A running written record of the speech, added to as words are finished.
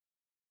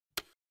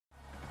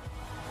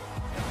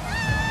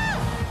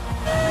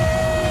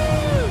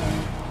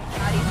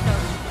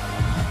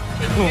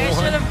You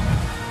should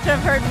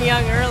have heard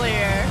Miyoung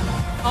earlier.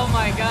 Oh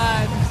my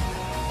god.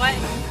 What?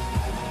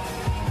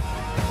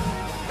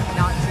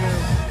 Not true.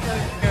 So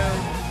true.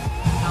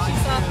 She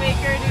saw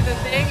Faker do the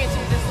thing and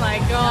she's just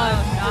like, God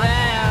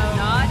damn.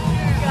 Not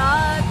true.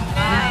 God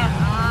damn.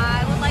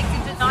 I would like to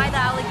deny the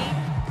allegation.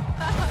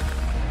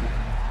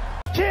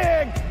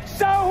 킹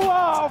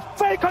싸우와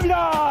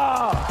페이커입니다.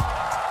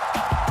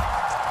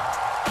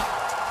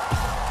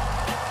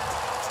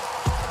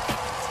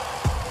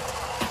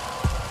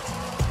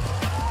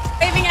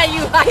 Waving at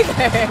you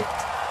either.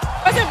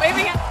 Wasn't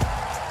waving at.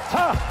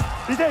 자,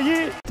 이제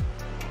이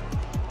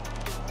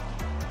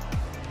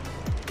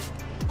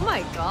Oh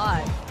my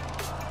god.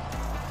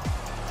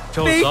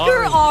 Joe Faker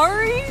Zari.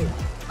 Ari?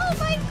 Oh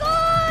my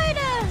god!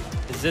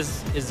 Is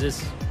this?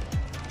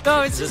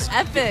 No, it's Is just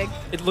epic.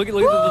 Look at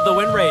the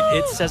win rate.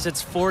 It says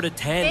it's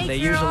 4-10. They Faker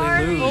usually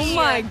Ari. lose. Oh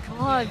my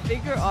god,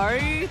 Faker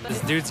Ari?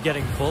 This dude's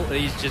getting full.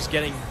 He's just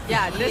getting.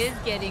 Yeah, He this is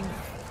getting.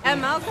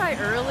 and Maokai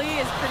early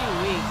is pretty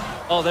weak.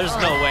 Oh, there's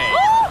no way. Oh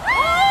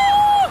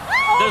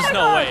There's my no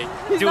God. way.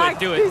 He's Do not- it.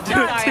 Do he's it. Do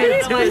not- it. Do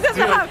it. He Do it. doesn't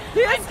Do it. have.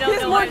 He's don't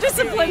know more why I'm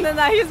disciplined screaming. than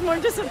that. He's more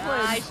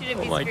disciplined. I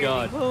shouldn't be Oh my screaming.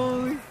 god.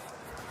 Holy.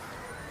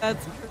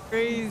 That's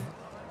crazy.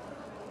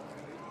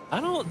 I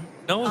don't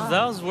know if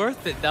that was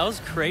worth it. That was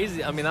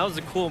crazy. I mean, that was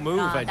a cool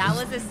move. That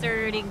was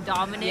asserting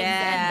dominance,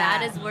 Yeah. and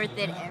that is worth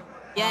it every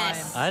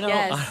Yes. time. I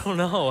don't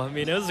know. I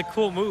mean, it was a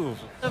cool move.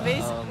 So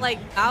basically, like,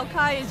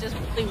 Maokai is just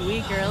really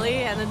weak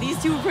early, and then these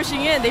two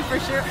pushing in, they for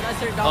sure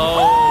assert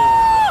dominance.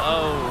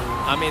 Oh.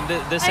 I mean,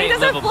 this And he ain't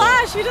doesn't have livable.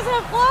 flash. He doesn't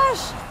have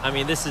flash. I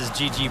mean, this is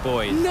GG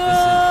boys. No.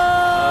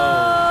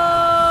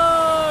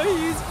 This is,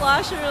 He used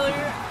flash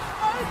earlier.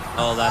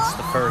 oh, that's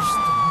the first.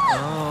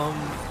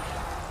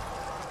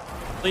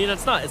 Well, you know,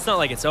 it's not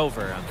like it's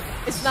over. I mean,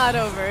 It's not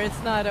over.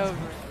 It's not over.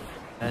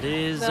 that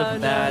is No, a no,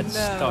 bad no.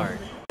 start.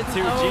 It's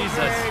Dude, over,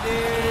 Jesus.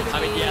 dude. I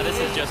mean, yeah, this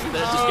is just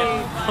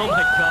getting. Oh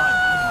my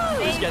god,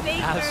 they're just getting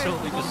Faker.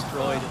 absolutely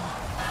destroyed.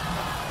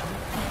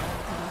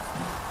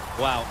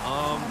 Wow.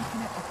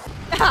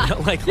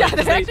 Like Yeah,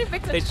 they actually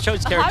picked they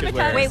chose a high characters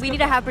where mechanic. Wait, we need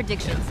to have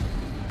predictions.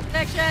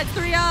 Next shot,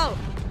 3 out.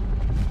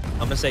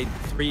 I'm gonna say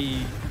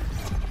 3.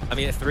 I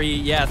mean 3.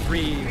 Yeah,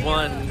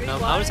 3-1. I'm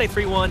gonna say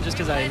 3-1 just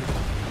because I.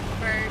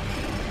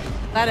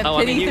 That a Oh,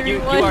 I mean pity you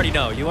 3-1. already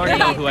know. You already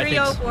know who I think.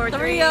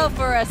 3-0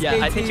 for us. Yeah,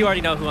 I think you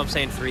already know who I'm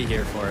saying 3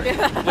 here for.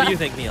 What do you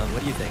think, Miyoung?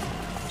 What do you think?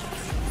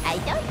 I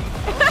don't.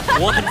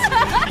 What?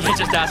 You can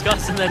just ask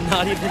us and then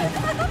not even.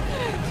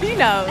 She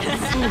knows.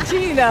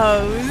 She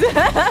knows.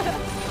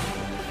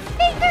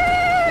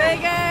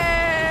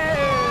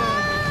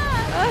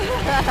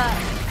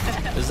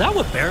 Is that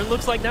what Baron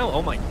looks like now?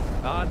 Oh my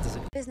god. Does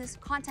it... business,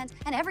 content,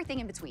 and everything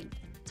in between.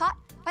 Taught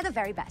by the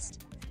very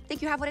best.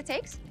 Think you have what it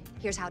takes?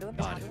 Here's how to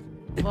apply it.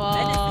 Whoa.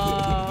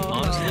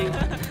 Honestly,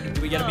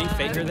 do we get to meet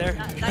Faker there?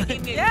 That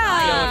gave me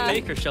Yeah. Yo, if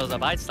Faker shows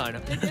up, I'd sign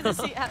up. Good to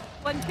see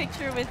one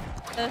picture with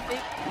the fake.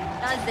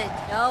 doesn't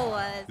know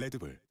us.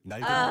 레드불 No,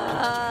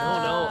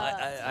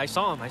 날개를 I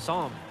saw him. I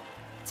saw him.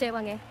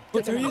 제왕의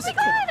What are you? Hey,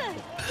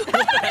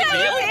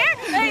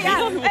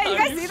 yeah. Hey, you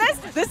guys see this?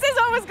 This is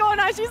what was going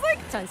on. She's like,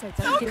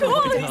 전설적 so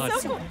cool. God.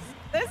 He's so cool.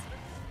 This.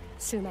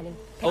 수많은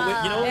Oh,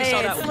 wait, you know when we Hey, saw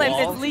it that slipped.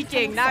 wall? It's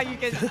leaking. Now you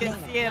can see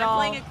it I'm all.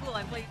 playing it cool.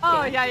 I'm playing it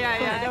Oh, cool.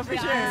 yeah. No, for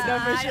sure. No,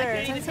 for I sure.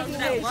 couldn't even tell who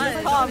that Hey, was.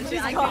 she's calm.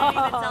 She's I couldn't even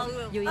tell calm. who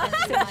it 유일한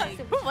was. Like,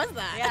 Who was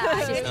that? yeah, I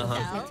didn't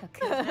네트워크.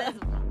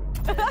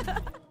 know.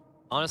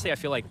 Honestly, I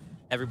feel like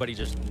everybody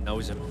just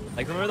knows him.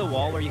 Like, remember the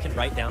wall where you can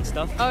write down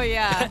stuff? Oh,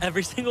 yeah.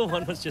 Every single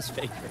one was just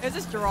Faker. It's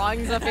just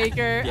drawings of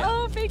Faker. Yeah.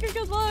 Oh, Faker,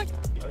 good luck.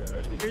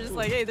 You're just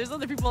like, hey, there's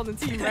other people on the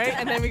team, right?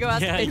 And then we go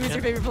ask Yeah, who's yeah.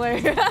 your favorite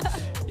player.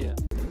 Yeah.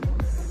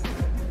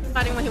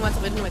 Finding what he wants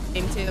to win with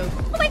game 2. Oh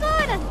my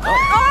god!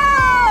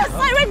 Oh!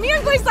 Slide with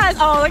Miyoung play size!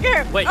 Oh, look at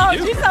her! Wait, oh, you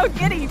do? she's so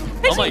giddy!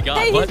 Oh my God,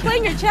 Hey, what? he's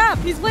playing your chap!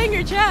 He's playing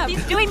your chap!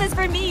 He's doing this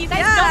for me. You guys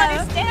yeah. don't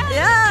understand.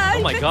 Yeah! Oh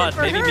he my picked god, it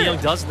for maybe her.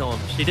 Miyoung does know him.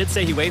 She did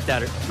say he waved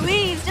at her.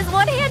 Please, just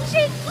one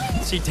handshake,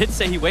 please. She did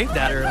say he waved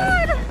at her.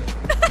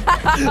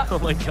 Oh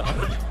my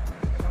god.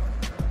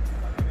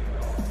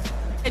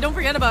 Hey, don't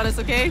forget about us,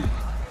 okay?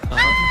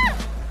 Uh-huh.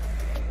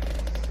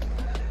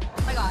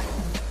 Oh my god.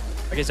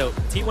 Okay, so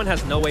T1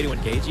 has no way to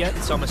engage yet,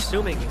 so I'm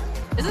assuming.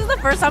 This is the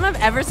first time I've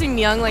ever seen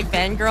Miyoung like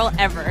fangirl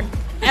ever.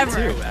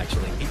 Ever. Me too,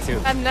 actually. Me too.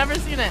 I've never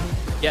seen it.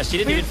 Yeah, she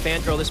didn't even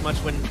fangirl this much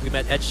when we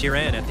met Ed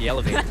Sheeran at the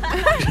elevator.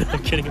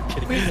 I'm kidding.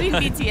 We've seen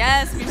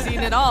BTS, we've seen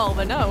it all,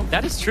 but no.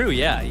 That is true,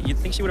 yeah. You'd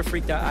think she would have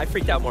freaked out. I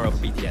freaked out more over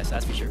BTS,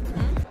 that's for sure.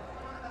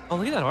 Oh,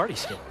 look at that Artie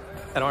skin.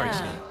 That Artie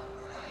skin.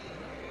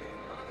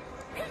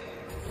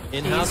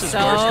 In-house is So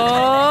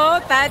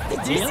worse.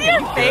 did you Yeah, see her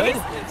you face?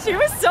 good? She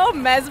was so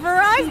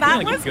mesmerized.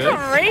 That Yeah, you was good?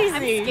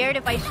 crazy. I'm scared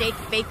if I shake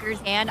Faker's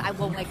hand, I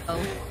won't let go.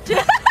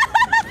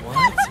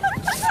 What?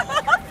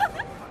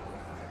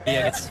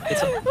 Miyoung,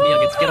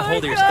 it's get a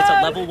hold of yours. It's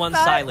a level 1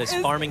 Silas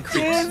farming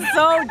creeps. It's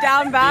so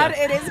down bad.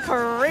 Yeah. It is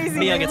crazy.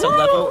 Miyoung, it's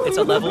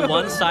a level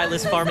 1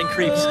 Silas farming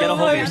creeps. Get a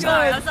hold of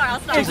yourself. I'm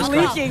sorry. It's Jesus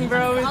Christ. leaking,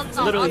 bro. He's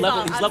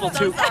level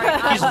 2.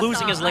 He's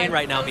losing his lane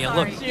right now, Miyoung.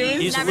 Look,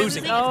 he's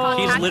losing.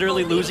 He's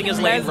literally losing his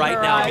lane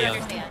right now,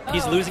 Miyoung.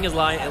 He's losing his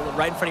line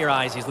right in front of your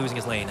eyes. He's losing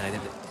his lane.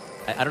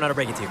 I don't know how to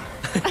break it to you.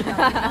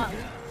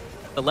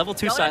 The level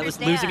 2 Silas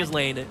losing his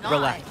lane.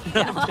 Relax.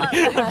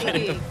 I'm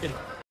kidding.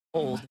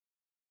 Cold.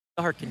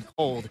 Dark and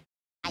cold.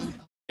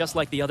 Just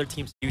like the other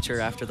team's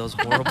future after those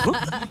horrible...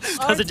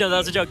 That was a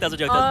joke.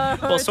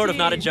 Well, sort of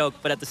not a joke,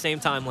 but at the same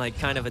time, like,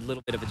 kind of a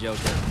little bit of a joke.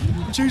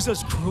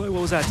 Jesus Christ,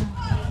 what was that?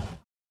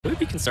 Would we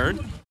be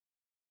concerned?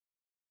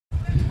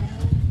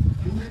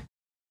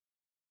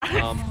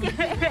 You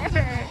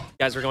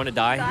guys are going to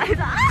die?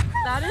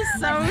 That is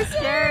so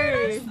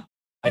scary.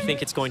 I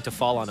think it's going to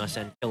fall on us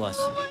and kill us.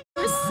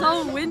 It's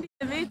so windy.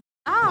 It made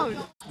sound.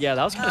 Yeah,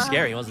 that was kind of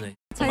scary, wasn't it?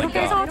 자,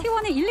 이렇게 해서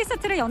T1의 1,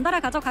 2세트를 연달아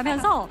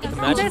가져가면서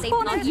현재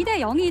스코어는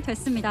 2대0이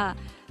됐습니다.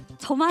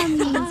 저만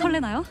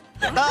설레나요?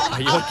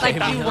 Are you okay?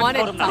 Like you want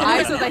it to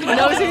die so that he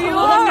knows who you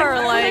are,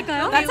 or like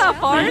that's how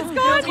far it's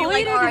gone.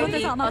 저희를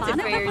비롯해서 아마 많은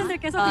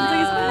팬분들께서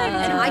굉장히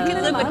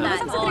설레고 마음으로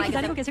선수들이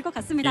기다리고 계실 것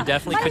같습니다. You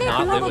definitely could 빨리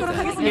not live with 불러보도록 that.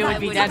 하겠습니다. You would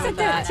be dead with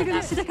that.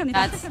 지금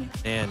시작합니다.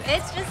 Man.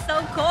 It's just so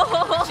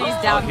cold. She's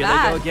down Here they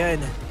go bad. again.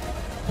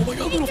 Oh my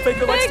god, little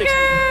faker light sticks.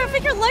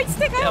 Faker light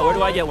stick. Yeah, where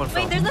do I get one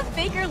from? Wait, there's a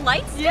faker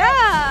light stick?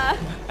 Yeah.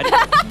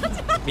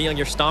 Miyoung,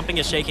 your stomping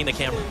is shaking the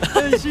camera.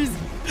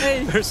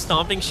 Her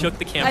stomping shook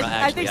the camera, I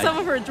actually. think some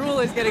of her drool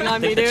is getting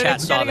on me, think the dude. chat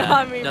It's saw getting that.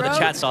 on me, No, bro. the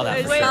chat saw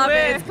that. Wait, stop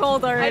it. It's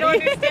cold already. I don't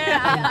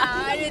understand.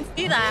 I didn't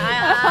see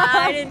that.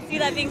 I didn't see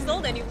that being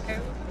sold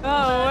anywhere.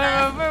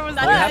 Oh, where was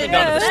That's that? haven't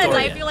gone to the sense. store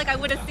I yet. feel like I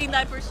would have seen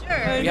that for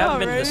sure. We haven't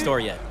been to the store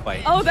yet,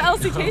 quite. Oh, the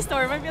LCK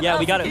store. Might be Yeah, the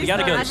we gotta LCK go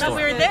to the I store. thought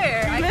we were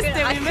there. We missed it.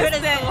 I We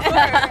couldn't missed it.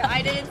 swear.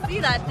 I didn't see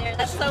that there.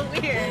 That's so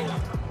weird.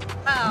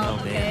 Wow. Oh,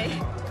 okay.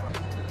 man.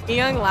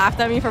 Miyoung laughed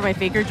at me for my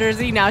faker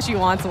jersey. Now she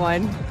wants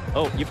one.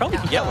 Oh, you probably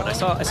could get one. I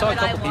saw a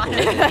couple people. With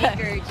it.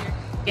 Faker jersey.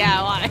 Yeah,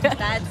 I want it.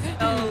 That's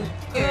so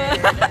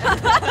weird.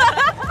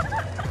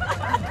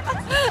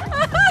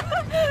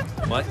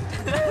 What?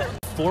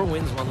 4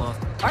 wins, 1 loss.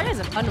 Art is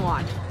a fun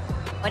watch.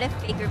 What if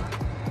Faker?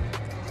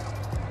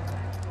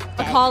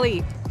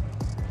 Macaulay.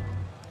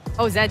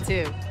 Oh, Zed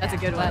too. That's a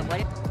good one.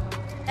 What if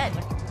Zed?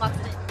 What if he walks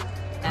in?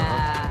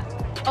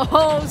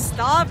 Oh,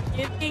 stop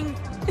giving.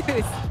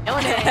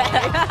 Killing it.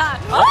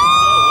 Oh,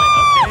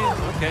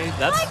 wait, okay.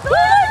 That's... Oh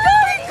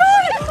my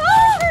god! Oh,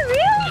 for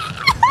real?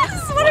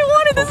 This is what I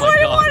wanted. This is Oh my what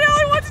I God. wanted. All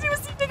I wanted to do was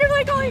see Faker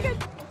like, oh my god.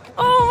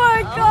 Oh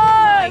my god.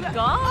 Oh my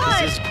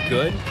god. This is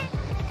good.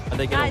 Are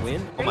they gonna That's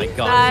win? Oh my crazy.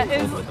 god. That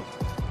this is- over them.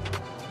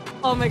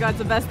 Oh my god, it's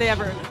the best day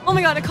ever. Oh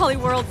my god, Macaulay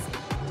Worlds.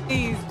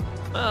 Please.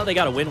 Well, they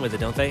gotta win with it,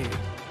 don't they?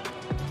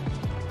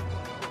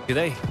 Do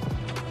they?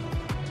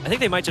 I think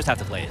they might just have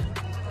to play it.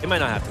 They might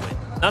not have to win.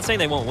 Not saying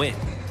they won't win,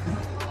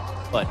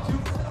 but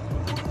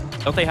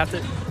don't they have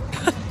to?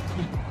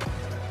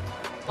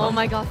 Oh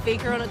my god,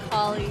 Faker on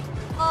Macaulay.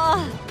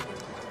 Oh.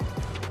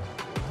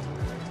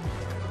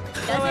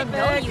 Doesn't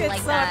know you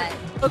like that.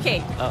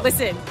 Okay, Oh.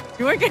 listen.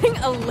 You are getting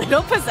a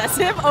little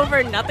possessive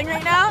over nothing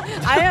right now.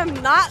 I am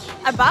not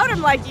about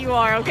him like you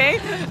are, okay?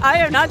 I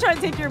am not trying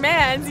to take your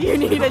mans. You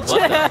need to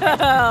chill.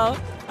 I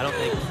don't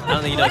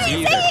think he knows you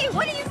either.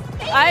 What are you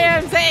saying? I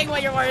am saying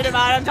what you're worried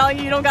about. I'm telling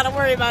you, you don't gotta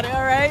worry about it,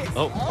 all right?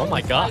 Oh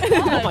my god.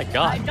 Oh my I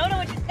god. don't know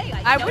what you're saying.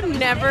 I don't would know what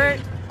never you're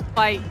saying.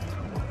 fight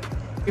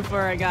you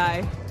for a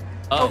guy.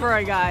 Oh. Over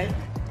a guy.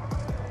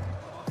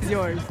 He's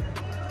yours.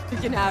 You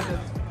can have him.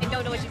 I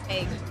don't know what you're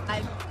saying.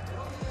 I'm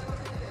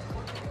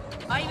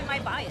not even my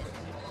bias.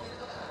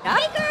 Yeah?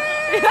 What the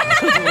heck?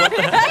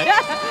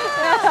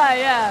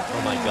 yeah.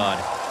 Oh my god.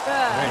 All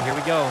right, here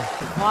we go.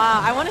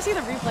 Wow, I want to see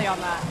the replay on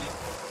that.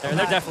 They're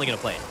definitely gonna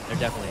play it. They're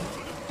definitely.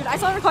 Dude, I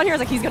saw Rakan here. I was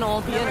like, he's gonna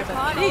ulti in it.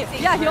 But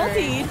he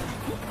ultied.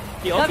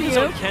 He ulted his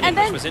own W, Kennen, and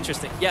then- which was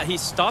interesting. Yeah, he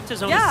stopped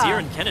his own Yeah. Azir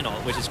and Kennen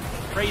ult, which is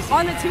crazy.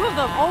 On the two of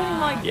them. Oh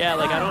my god. Yeah,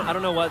 like I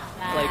don't know what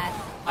like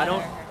I don't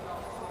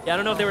That's yeah, I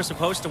don't know if they were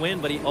supposed to win,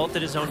 but he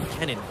ulted his own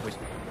Kennen, which is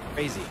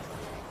crazy.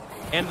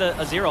 And the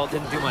Azir ult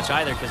didn't do much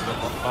either because of the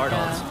Bard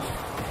ults.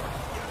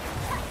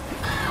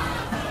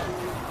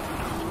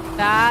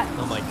 That.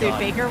 Oh my Dude, God.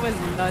 Faker was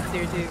nuts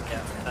here too.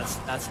 Yeah,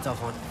 that's a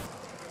tough one.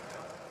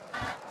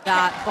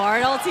 That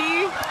Bard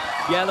ulti.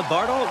 Yeah, the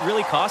Bard ult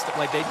really cost it.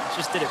 Like they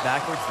just did it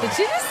backwards. Did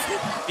she just?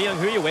 Miyoung,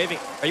 who are you waving?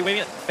 Are you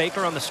waving at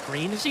Faker on the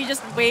screen? She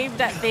just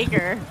waved at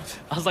Faker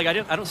I was like, I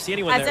don't see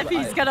anyone as there. if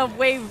he's gonna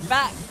wave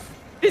back.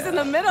 He's in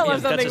the middle Yeah,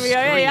 of something. that's a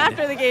Hey, screen.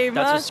 after the game,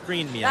 That's huh? a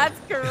screen, Miyoung. That's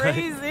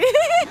crazy.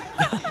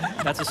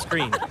 That's a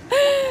screen.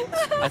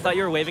 I thought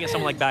you were waving at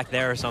someone like back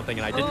there or something,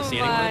 and I didn't see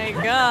Oh my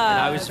anyone. god. And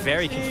I was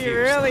very She confused.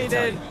 really I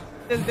tell did. you.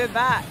 Just did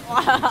that.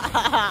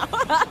 Wow.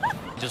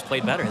 You just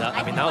played better. That,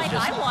 I mean, that feel was like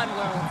just. I won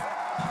Worlds.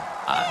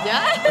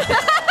 Yeah.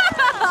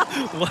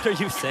 What are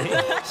you saying?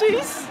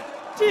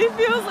 She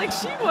feels like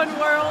she won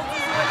worlds.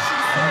 Is what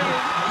she's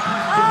saying.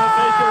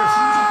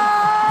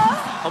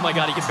 Oh my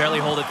god, he can barely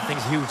hold it. The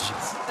thing's huge.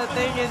 The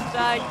thing is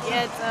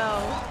gigantic.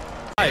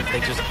 They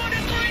just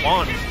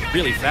won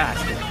really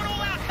fast.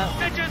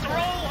 They just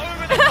roll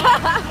over the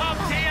top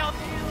tail.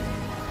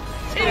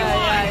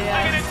 Yeah.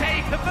 Are going to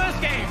take the first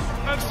game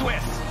of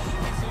Swiss.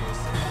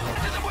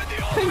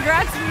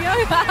 Congrats,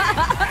 Miyoung.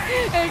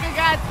 Hey,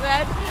 congrats,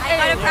 man. I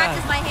gotta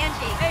practice my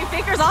handshake. Hey,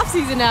 Faker's off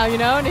season now, you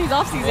know, and he's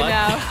off season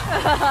now.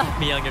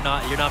 Miyoung,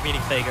 you're not meeting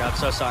Faker. I'm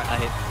so sorry.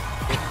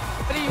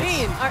 What do you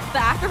mean? The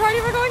after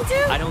party we're going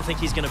to? I don't think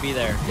he's gonna be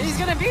there. He's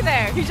gonna be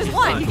there. He just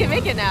won. He can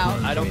make it now.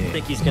 I don't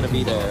think he's gonna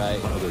be there.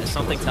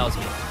 Something tells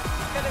me.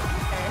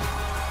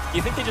 Do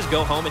you think they just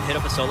go home and hit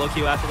up a solo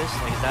queue after this?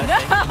 Like, is that a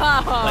thing?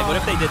 Like, what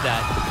if they did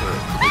that?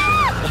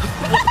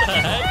 What the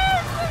heck?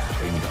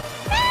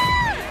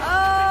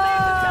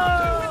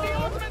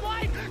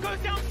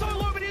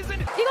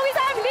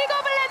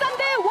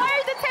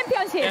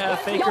 Yeah,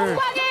 Faker.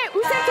 I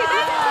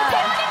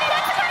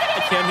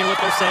can't hear what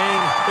they're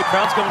saying. The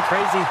crowd's going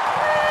crazy.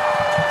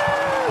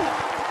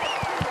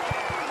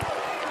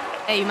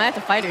 Hey, you might have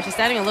to fight her. She's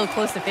standing a little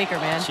close to Faker,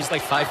 man. She's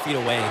like 5 feet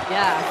away.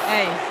 Yeah,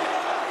 hey.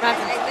 I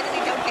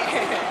literally don't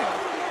care.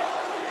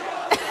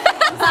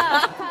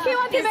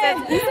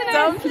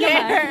 Don't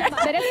care.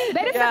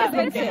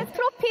 메르세데스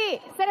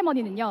트로피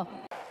세레머니는요.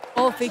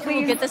 Oh, Faker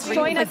will get this ring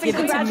Join and us in give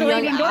it to Miyoung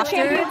congratulating your after.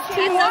 champion, That's so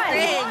Team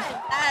cringe.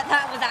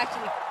 That was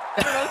actually...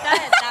 Whoever wrote that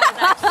was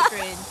actually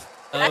cringe.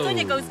 That's when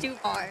it goes too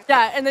far.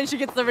 Yeah, and then she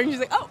gets the ring. She's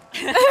like, oh.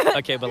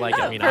 Okay, but like,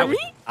 I mean, I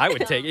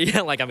would take it.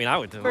 Yeah, like, I mean, I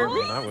would do it. I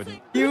mean, I wouldn't.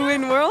 You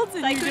win worlds?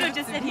 And Sykkuno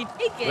just said he'd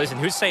take it. Listen,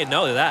 who's saying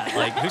no to that?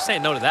 Like, who's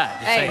saying no to that?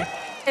 Just Hey, saying.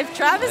 if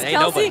Travis Ain't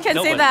Kelce nobody- can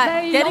say nobody.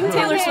 that getting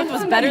Taylor Swift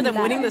was better than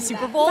winning the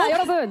Super Bowl, 자,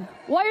 여러분,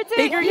 월드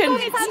Baker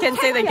can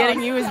say that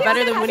getting you is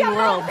better than winning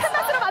worlds. 큰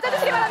박수로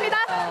맞아주시기 바랍니다.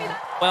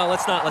 Well,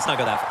 let's not go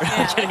that far.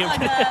 I'm kidding. I'm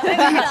kidding.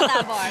 Maybe not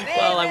that far.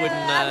 Well, I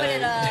wouldn't.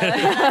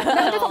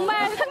 근데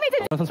정말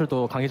흥미진 이런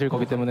선수들도 강해질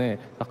거기 때문에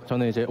딱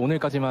저는 이제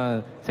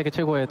오늘까지만 세계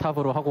최고의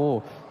탑으로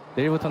하고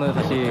내일부터는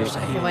다시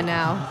What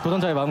now?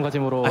 도전자의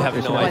마음가짐으로 I have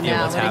no 열심히 What idea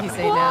now? what's What did he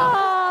say happening.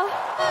 now?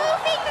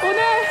 오늘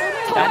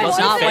That is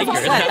not what he Faker.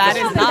 said. That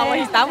is not what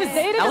he. That was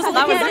내일은 that was 다시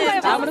that was 도전자의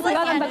it. 마음으로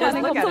돌아간다고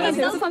하는 Look at 검소한 this.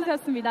 대우수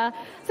선수였습니다.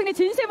 승리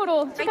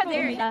진심으로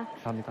축하드립니다.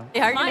 합니다.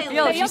 Hey, how are you gonna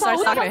feel 네, if she 이어서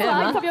starts 우리 talking to him?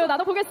 선수와 Huh? 인터뷰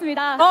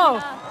나눠보겠습니다.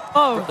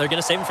 Oh. They're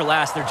gonna save him for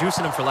last. They're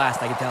juicing him for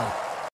last. I can tell.